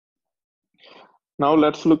Now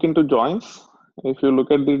let's look into joins. If you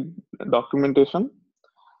look at the documentation,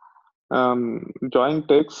 join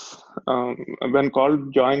takes, when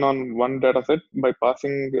called join on one dataset by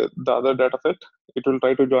passing the other dataset, it will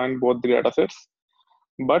try to join both the datasets.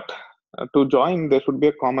 But to join, there should be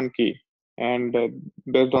a common key. And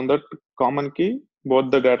based on that common key,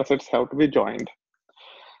 both the datasets have to be joined.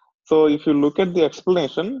 So if you look at the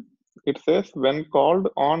explanation, it says when called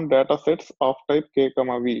on datasets of type K,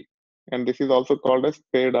 V, and this is also called as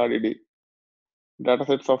paired RDD.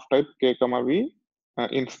 Datasets of type K, V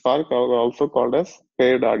in Spark are also called as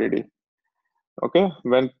paired RDD. Okay,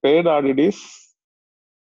 when paired RDDs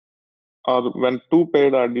or when two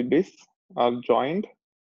paired RDDs are joined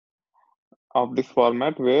of this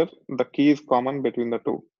format where the key is common between the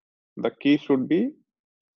two, the key should be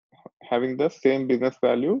having the same business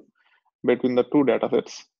value between the two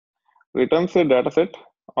datasets. Returns a dataset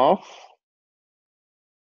of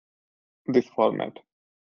this format.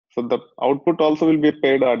 So the output also will be a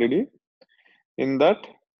paired RDD. In that,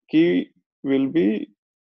 key will be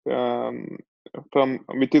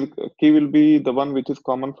key will be the one which is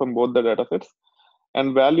common from both the datasets,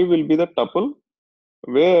 and value will be the tuple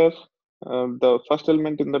where the first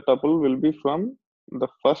element in the tuple will be from the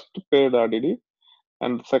first paired RDD,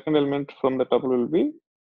 and the second element from the tuple will be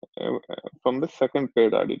from the second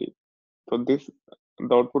paired RDD. So the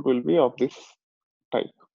output will be of this type.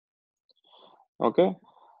 Okay,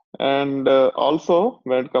 and also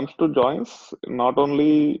when it comes to joins, not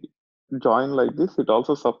only join like this, it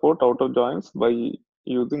also support outer joins by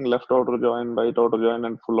using left outer join, right outer join,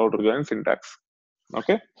 and full outer join syntax.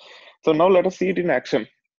 Okay, so now let us see it in action,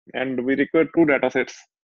 and we require two data sets.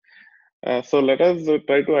 So let us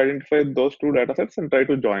try to identify those two data sets and try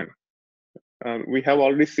to join. We have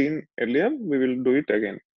already seen earlier, we will do it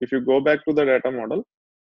again. If you go back to the data model,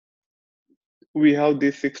 we have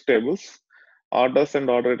these 6 tables. Orders and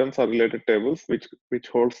order items are related tables which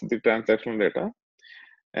holds the transactional data.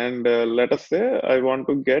 And let us say I want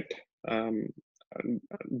to get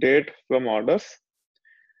date from orders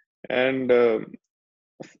and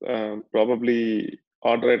probably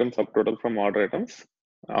order item subtotal from order items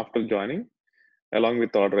after joining along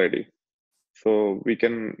with order ID. So we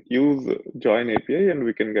can use join API and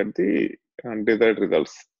we can get the desired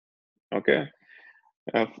results. Okay.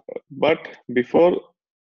 But before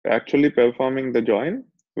actually performing the join,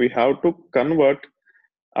 we have to convert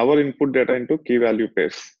our input data into key value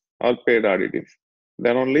pairs or paired RDDs.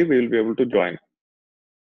 Then only we will be able to join.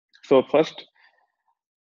 So first,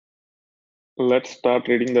 let's start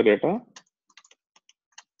reading the data.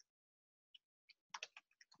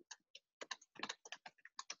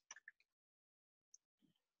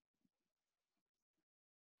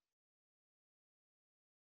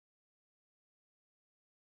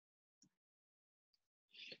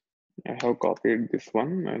 I have copied this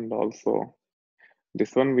one and also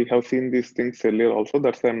this one. We have seen these things earlier also.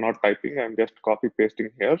 That's why I'm not typing. I'm just copy pasting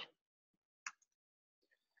here.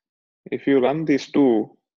 If you run these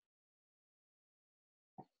two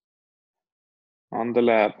on the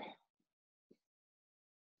lab,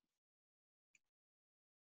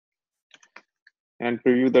 and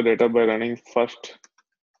preview the data by running first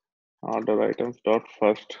order items dot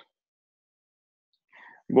first.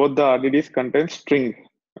 Both the RDDs contain string,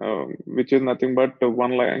 which is nothing but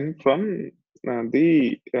one line from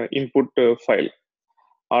the input file.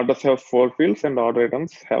 Orders have 4 fields and order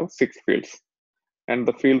items have 6 fields. And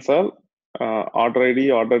the fields are order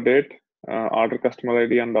ID, order date, order customer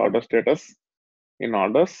ID, and order status in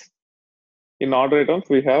orders. In order items,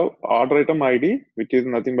 we have order item ID, which is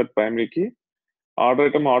nothing but primary key, order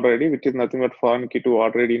item order ID, which is nothing but foreign key to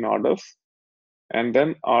order ID in orders, and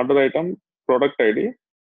then order item product ID,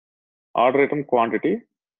 order item quantity,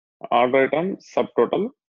 order item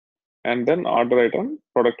subtotal, and then order item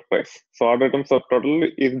product price. So order item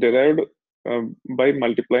subtotal is derived by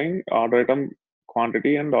multiplying order item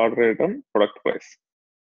quantity and order item product price.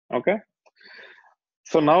 Okay.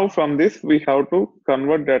 So now from this, we have to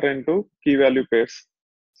convert data into key value pairs.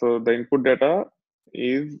 So the input data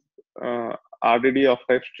is RDD of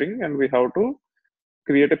type string, and we have to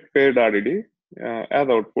create a paired RDD as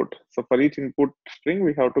output. So for each input string,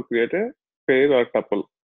 we have to create a pair or tuple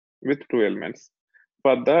with 2 elements.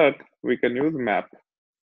 For that, we can use map.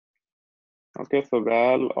 Okay, so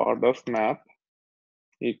val orders map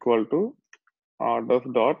equal to orders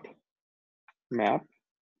dot map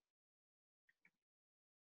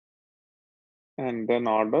and then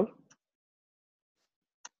order.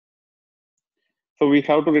 So we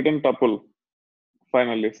have to return tuple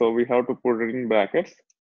finally. So we have to put it in brackets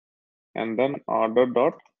and then order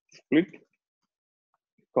dot split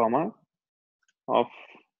comma of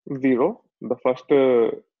 0 The first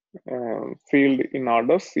field in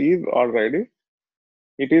orders is order ID.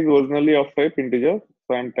 It is originally of type integer,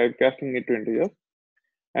 so I'm typecasting it to integer.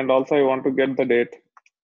 And also I want to get the date.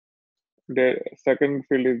 The second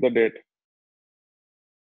field is the date,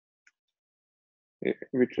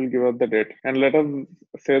 which will give us the date. And let us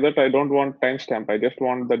say that I don't want timestamp, I just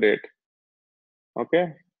want the date.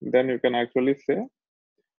 Okay, then you can actually say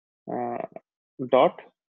dot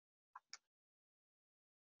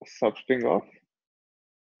substring of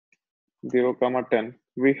 0, 10.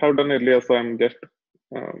 We have done earlier, so I'm just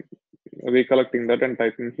uh, recollecting that and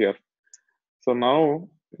typing here. So now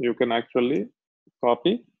you can actually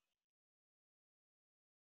copy,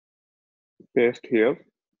 paste here,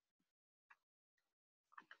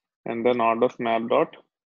 and then orders map dot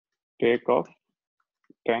take of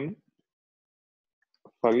 10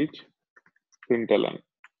 for each println.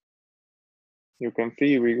 You can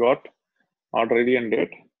see we got order ID and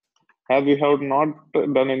date. As we have not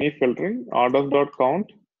done any filtering,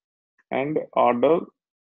 orders.count and order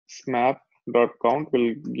snap.count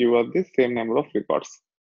will give us the same number of records.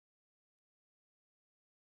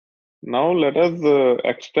 Now let us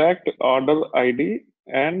extract order ID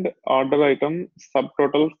and order item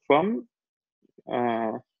subtotal from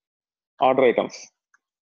order items.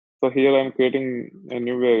 So here I'm creating a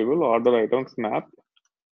new variable order items map,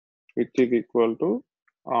 which is equal to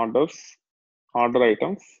order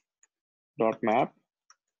items dot map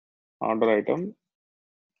order item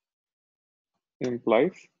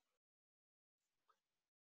implies.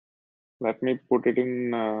 Let me put it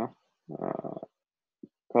in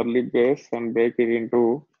curly brace and break it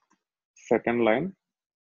into second line.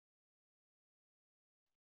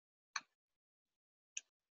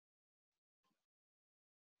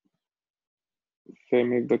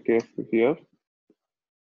 Same is the case here.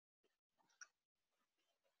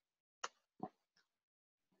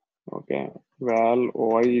 Okay, val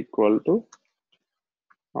y equal to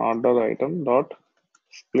order item dot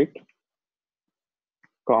split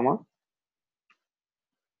comma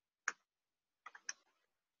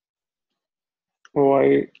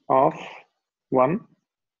y of 1,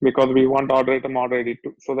 because we want order item order ID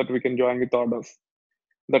to, so that we can join with orders.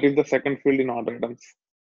 That is the second field in order items.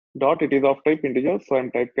 Dot, it is of type integer, so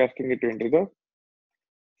I'm typecasting it to integer.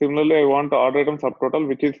 Similarly, I want the order item subtotal,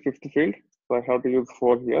 which is fifth field, so I have to use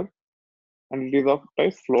 4 here, and it is of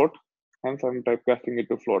type float, hence I'm typecasting it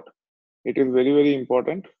to float. It is very, very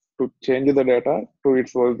important to change the data to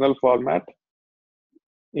its original format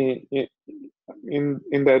in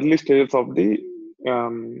the early stages of the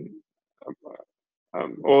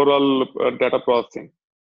overall data processing.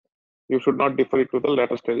 You should not defer it to the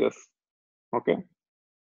later stages. Okay.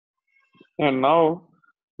 And now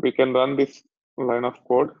we can run this line of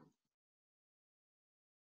code.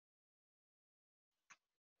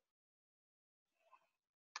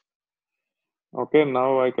 Okay,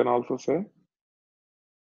 now I can also say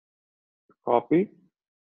copy,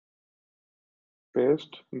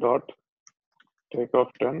 paste dot take of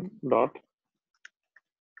 10 dot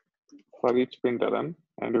for each println,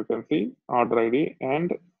 and you can see order ID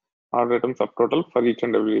and order item subtotal for each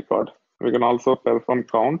and every record. We can also perform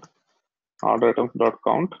count order items dot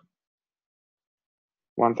count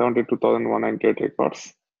 172,198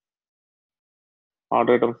 records.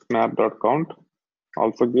 Order items map dot count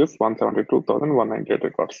also gives 172,198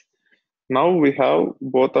 records. Now we have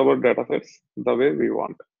both our data sets the way we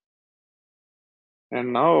want.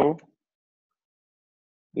 And now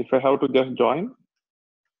if I have to just join,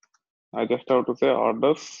 I just have to say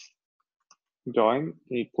orders join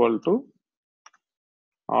equal to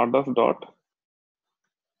orders dot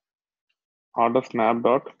order snap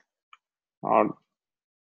dot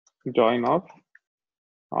join of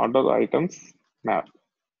order items map.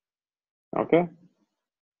 Okay.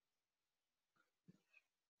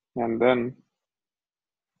 And then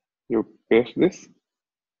you paste this.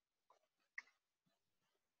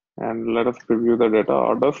 And let us preview the data.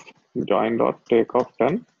 Orders join dot take of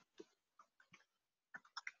 10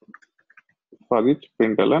 for each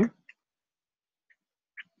println.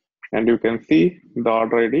 And you can see the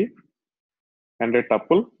order ID and a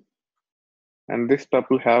tuple. And this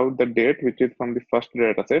tuple have the date, which is from the first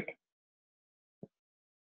data set.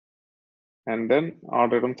 And then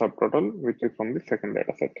order item subtotal, which is from the second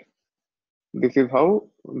data set. This is how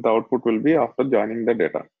the output will be after joining the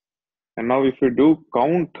data. And now if you do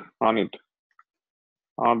count on it,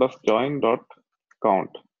 orders join dot count,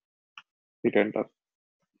 hit enter.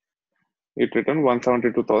 It returned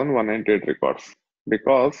 172,198 records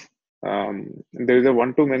because there is a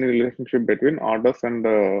one-to-many relationship between orders and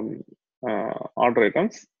order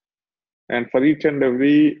items. And for each and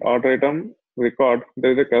every order item, record,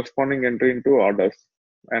 there is a corresponding entry into orders.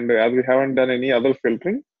 And as we haven't done any other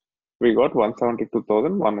filtering, we got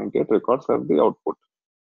 172,100 records as the output.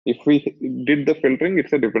 If we did the filtering,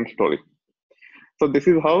 it's a different story. So this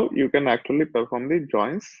is how you can actually perform the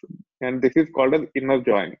joins, and this is called an inner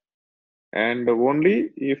join. And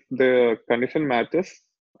only if the condition matches,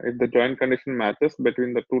 if the join condition matches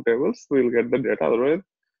between the two tables, we will get the data. Otherwise,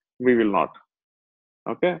 we will not.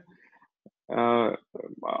 Okay.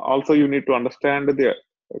 Also, you need to understand the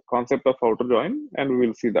concept of outer join, and we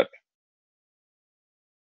will see that.